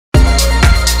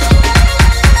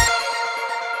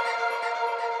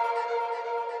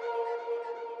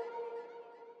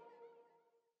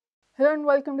Hello and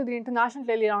welcome to the International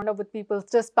Daily Roundup with People's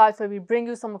Dispatch, where we bring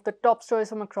you some of the top stories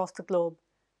from across the globe.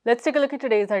 Let's take a look at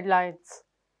today's headlines.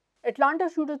 Atlanta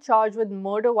shooter charged with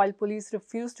murder while police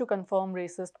refuse to confirm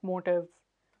racist motive.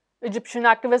 Egyptian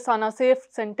activist Sanaa Seif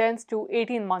sentenced to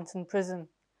 18 months in prison.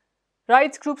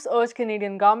 Rights groups urge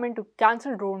Canadian government to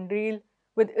cancel drone deal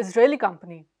with Israeli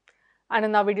company. And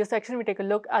in our video section, we take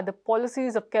a look at the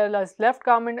policies of Kerala's left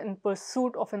government in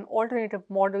pursuit of an alternative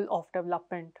model of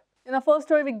development. In our first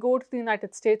story, we go to the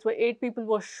United States, where 8 people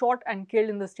were shot and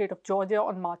killed in the state of Georgia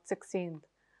on March 16th.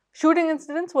 Shooting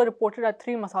incidents were reported at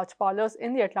 3 massage parlors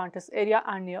in the Atlantis area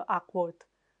and near Ackworth.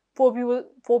 Four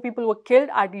people were killed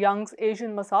at Young's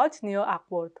Asian Massage near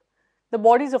Ackworth. The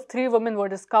bodies of 3 women were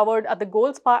discovered at the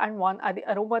Gold Spa and 1 at the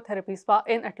Aromatherapy Spa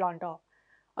in Atlanta.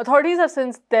 Authorities have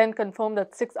since then confirmed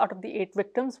that 6 out of the 8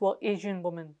 victims were Asian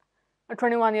women. A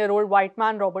 21-year-old white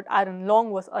man, Robert Aaron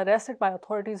Long, was arrested by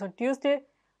authorities on Tuesday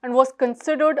and was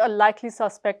considered a likely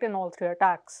suspect in all 3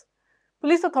 attacks.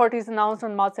 Police authorities announced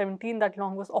on March 17 that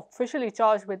Long was officially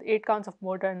charged with 8 counts of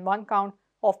murder and 1 count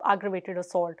of aggravated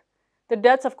assault. The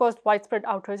deaths have caused widespread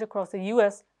outrage across the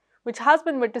US, which has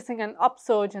been witnessing an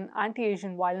upsurge in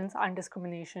anti-Asian violence and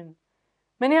discrimination.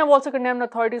 Many have also condemned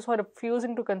authorities for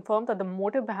refusing to confirm that the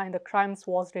motive behind the crimes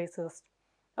was racist.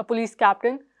 A police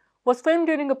captain was filmed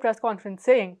during a press conference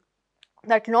saying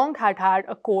that Long had had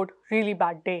a quote, really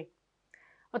bad day.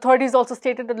 Authorities also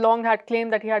stated that Long had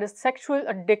claimed that he had a sexual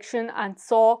addiction and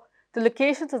saw the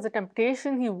locations as a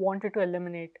temptation he wanted to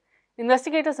eliminate.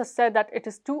 Investigators have said that it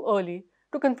is too early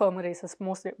to confirm a racist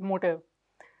motive.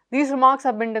 These remarks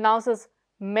have been denounced as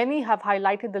many have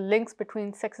highlighted the links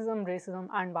between sexism, racism,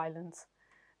 and violence.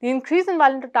 The increase in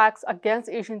violent attacks against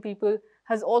Asian people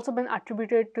has also been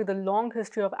attributed to the long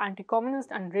history of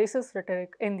anti-communist and racist rhetoric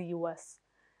in the US.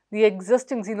 The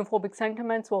existing xenophobic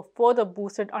sentiments were further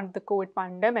boosted under the COVID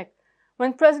pandemic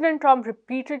when President Trump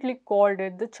repeatedly called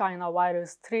it the China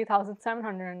virus.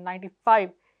 3,795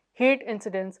 hate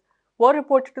incidents were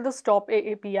reported to the Stop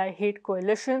AAPI Hate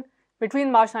Coalition between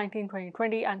March 19,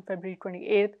 2020 and February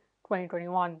 28,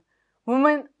 2021.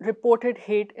 Women reported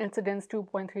hate incidents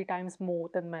 2.3 times more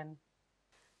than men.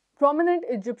 Prominent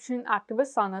Egyptian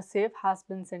activist Sanaa Seif has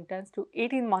been sentenced to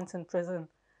 18 months in prison.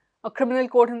 A criminal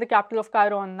court in the capital of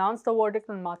Cairo announced the verdict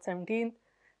on March 17.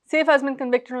 Seif has been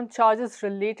convicted on charges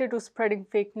related to spreading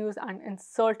fake news and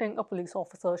insulting a police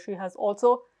officer. She has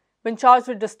also been charged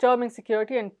with disturbing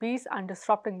security and peace and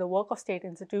disrupting the work of state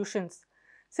institutions.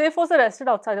 Seif was arrested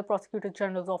outside the Prosecutor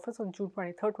General's office on June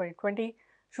 23, 2020.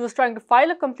 She was trying to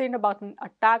file a complaint about an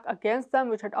attack against them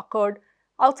which had occurred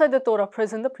outside the Torah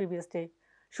prison the previous day.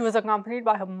 She was accompanied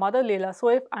by her mother, Leila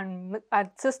Seif, and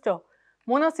sister,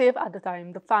 Mona Seif. At the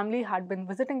time, the family had been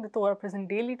visiting the Torah prison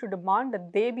daily to demand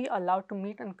that they be allowed to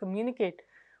meet and communicate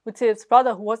with Seif's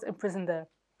brother, who was imprisoned there.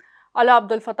 Ala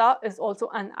Abdel Fattah is also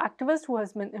an activist who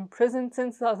has been imprisoned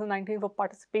since 2019 for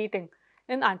participating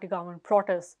in anti-government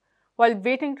protests. While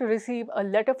waiting to receive a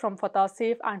letter from Fattah,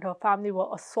 Seif and her family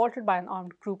were assaulted by an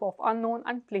armed group of unknown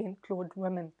and plain-clothed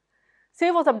women.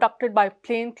 Seif was abducted by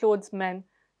plain-clothes men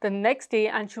the next day,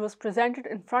 and she was presented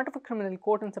in front of a criminal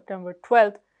court on September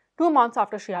 12th, 2 months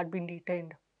after she had been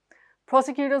detained.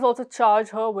 Prosecutors also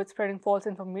charged her with spreading false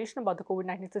information about the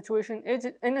COVID-19 situation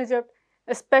in Egypt,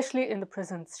 especially in the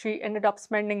prisons. She ended up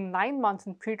spending 9 months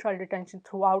in pretrial detention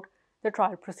throughout the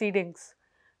trial proceedings.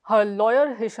 Her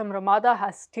lawyer, Hisham Ramada,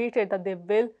 has stated that they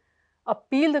will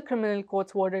appeal the criminal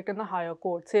court's verdict in the higher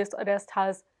court. Seif's arrest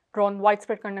has drawn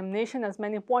widespread condemnation as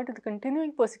many point to the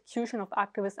continuing persecution of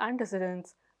activists and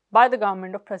dissidents by the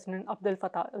government of President Abdel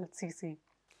Fattah el-Sisi.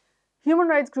 Human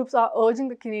rights groups are urging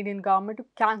the Canadian government to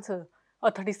cancel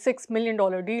a $36 million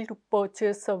deal to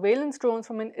purchase surveillance drones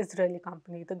from an Israeli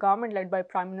company. The government, led by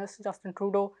Prime Minister Justin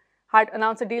Trudeau, had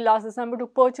announced a deal last December to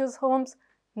purchase Home's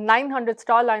 900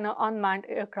 Starliner unmanned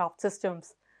aircraft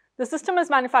systems. The system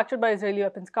is manufactured by Israeli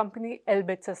weapons company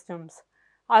Elbit Systems.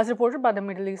 As reported by the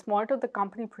Middle East Monitor, the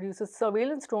company produces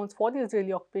surveillance drones for the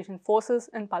Israeli occupation forces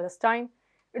in Palestine.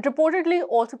 It reportedly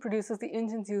also produces the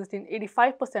engines used in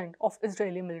 85% of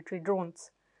Israeli military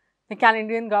drones. The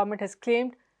Canadian government has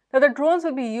claimed that the drones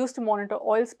will be used to monitor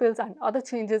oil spills and other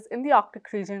changes in the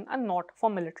Arctic region and not for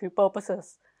military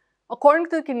purposes. According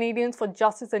to the Canadians for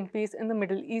Justice and Peace in the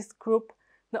Middle East group,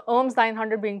 the ERMS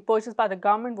 900 being purchased by the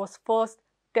government was first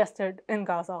tested in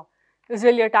Gaza.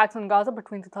 Israeli attacks on Gaza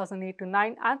between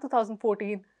 2008-9 and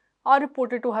 2014 are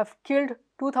reported to have killed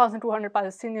 2,200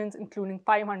 Palestinians, including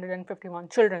 551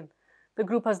 children. The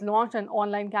group has launched an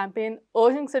online campaign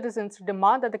urging citizens to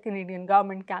demand that the Canadian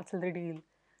government cancel the deal.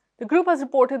 The group has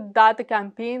reported that the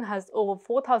campaign has over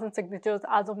 4,000 signatures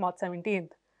as of March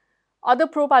 17th. Other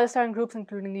pro-Palestine groups,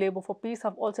 including Labour for Peace,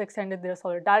 have also extended their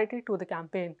solidarity to the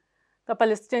campaign. The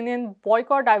Palestinian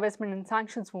Boycott, Divestment and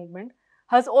Sanctions movement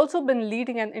has also been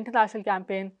leading an international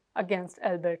campaign against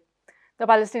Elbit. The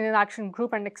Palestinian Action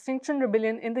Group and Extinction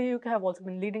Rebellion in the UK have also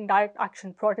been leading direct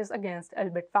action protests against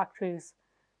Elbit factories.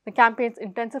 The campaigns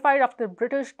intensified after the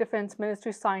British Defence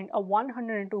Ministry signed a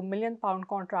 £102 million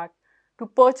contract to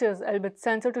purchase Elbit's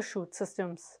sensor-to-shoot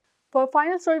systems. For our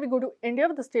final story, we go to India,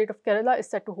 where the state of Kerala is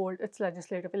set to hold its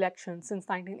legislative elections. Since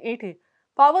 1980,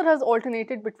 power has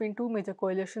alternated between two major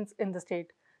coalitions in the state.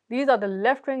 These are the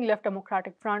left-wing Left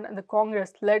Democratic Front and the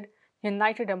Congress-led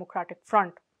United Democratic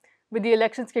Front. With the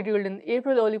election scheduled in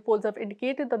April, early polls have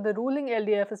indicated that the ruling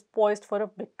LDF is poised for a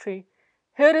victory.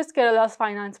 Here is Kerala's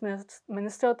Finance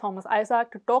Minister Thomas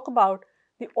Isaac to talk about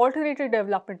the alternative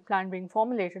development plan being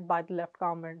formulated by the left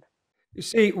government. You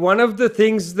see, one of the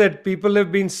things that people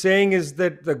have been saying is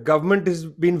that the government has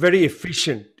been very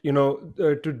efficient,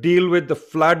 to deal with the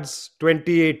floods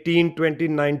 2018,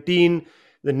 2019,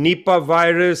 the Nipah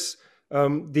virus,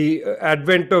 the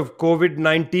advent of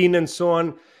COVID-19 and so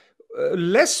on.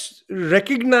 Less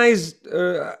recognized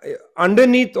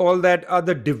underneath all that are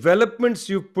the developments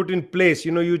you've put in place.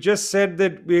 You just said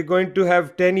that we're going to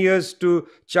have 10 years to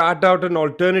chart out an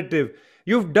alternative.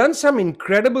 You've done some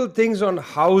incredible things on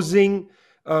housing,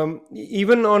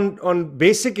 even on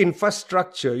basic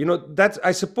infrastructure.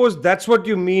 I suppose that's what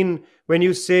you mean when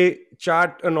you say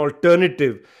chart an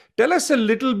alternative. Tell us a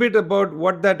little bit about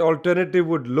what that alternative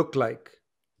would look like.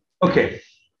 Okay.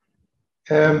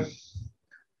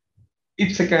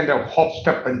 It's a kind of hop,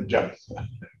 step, and jump.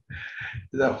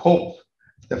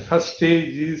 The first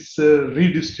stage is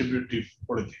redistributive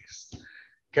politics.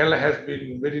 Kerala has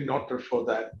been very noted for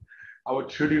that. Our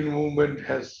children movement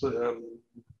has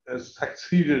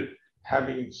succeeded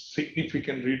having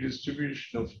significant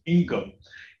redistribution of income.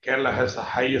 Kerala has the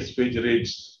highest wage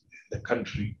rates in the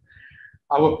country.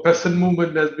 Our peasant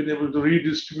movement has been able to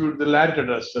redistribute the land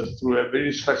assets through a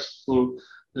very successful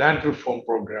land reform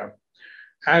program.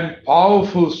 And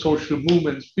powerful social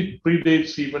movements, which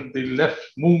predates even the left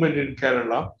movement in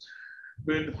Kerala,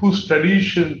 whose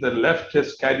tradition the left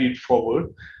has carried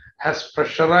forward, has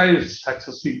pressurized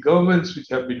successive governments which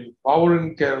have been in power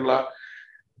in Kerala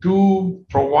to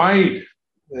provide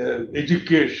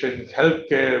education,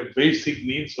 healthcare, basic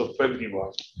needs of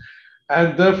everyone.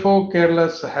 And therefore,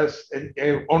 Kerala has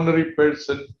an ordinary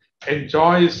person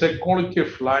enjoys a quality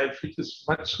of life which is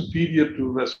much superior to the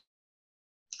rest.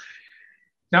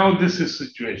 Now, this is the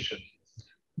situation.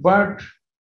 But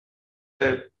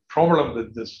the problem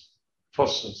with this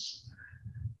process,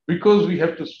 because we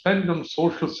have to spend on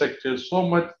social sector so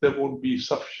much, there won't be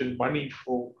sufficient money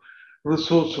for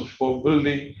resources for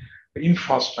building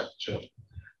infrastructure.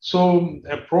 So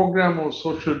a program of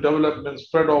social development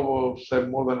spread over, say,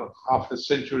 more than half a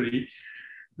century,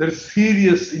 there is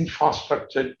serious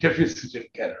infrastructure deficit in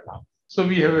Kerala. So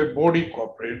we have a body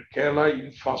corporate, Kerala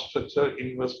Infrastructure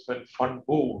Investment Fund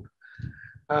Board,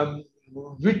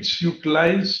 which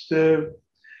utilized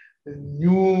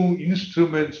new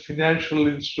instruments, financial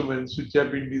instruments, which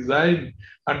have been designed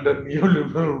under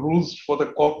neoliberal rules for the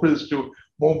corporates to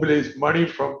mobilize money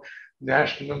from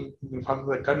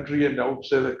the country and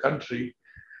outside the country.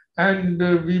 And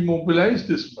we mobilized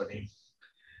this money.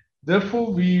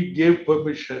 Therefore, we gave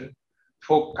permission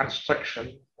for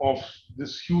construction of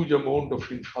this huge amount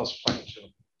of infrastructure.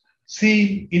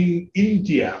 See, in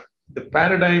India, the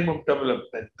paradigm of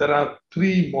development, there are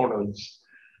three models.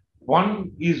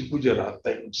 One is Gujarat,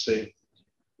 I would say,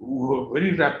 who are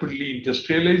very rapidly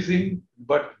industrializing,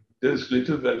 but there's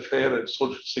little welfare and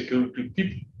social security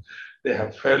people. They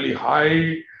have fairly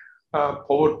high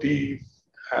poverty,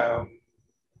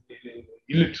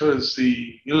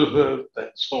 illiteracy, ill health,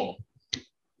 and so on.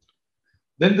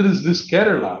 Then there is this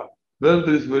Kerala, where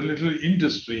there is very little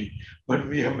industry, but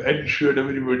we have ensured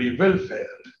everybody welfare.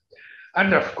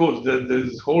 And of course, there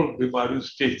is whole Bimaru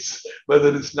states where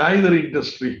there is neither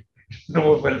industry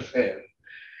nor welfare.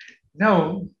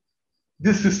 Now,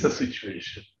 this is the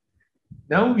situation.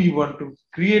 Now we want to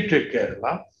create a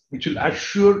Kerala which will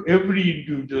assure every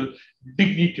individual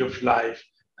dignity of life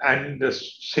and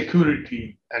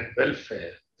security and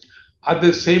welfare. At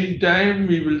the same time,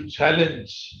 we will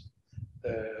challenge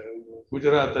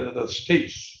Gujarat and other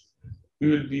states.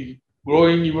 We will be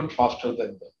growing even faster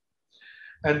than them.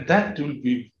 And that will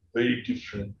be very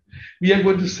different. We are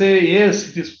going to say, yes,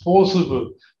 it is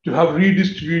possible to have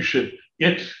redistribution,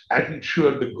 yet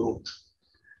ensure the growth.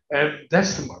 And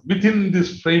that's within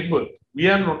this framework. We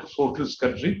are not a socialist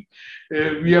country.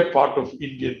 We are part of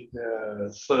Indian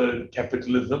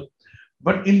capitalism.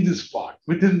 But in this part,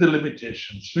 within the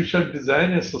limitations, we shall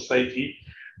design a society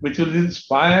which will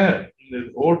inspire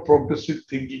the old progressive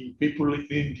thinking people in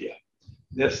India.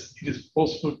 Yes, it is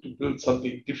possible to build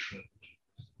something different.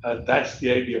 That's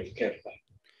the idea of Kerala.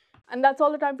 And that's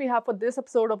all the time we have for this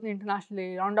episode of the International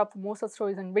Daily Roundup. For more such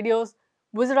stories and videos,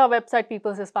 visit our website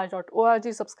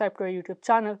peoplesdispatch.org, subscribe to our YouTube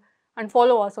channel, and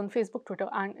follow us on Facebook, Twitter,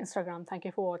 and Instagram. Thank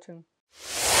you for watching.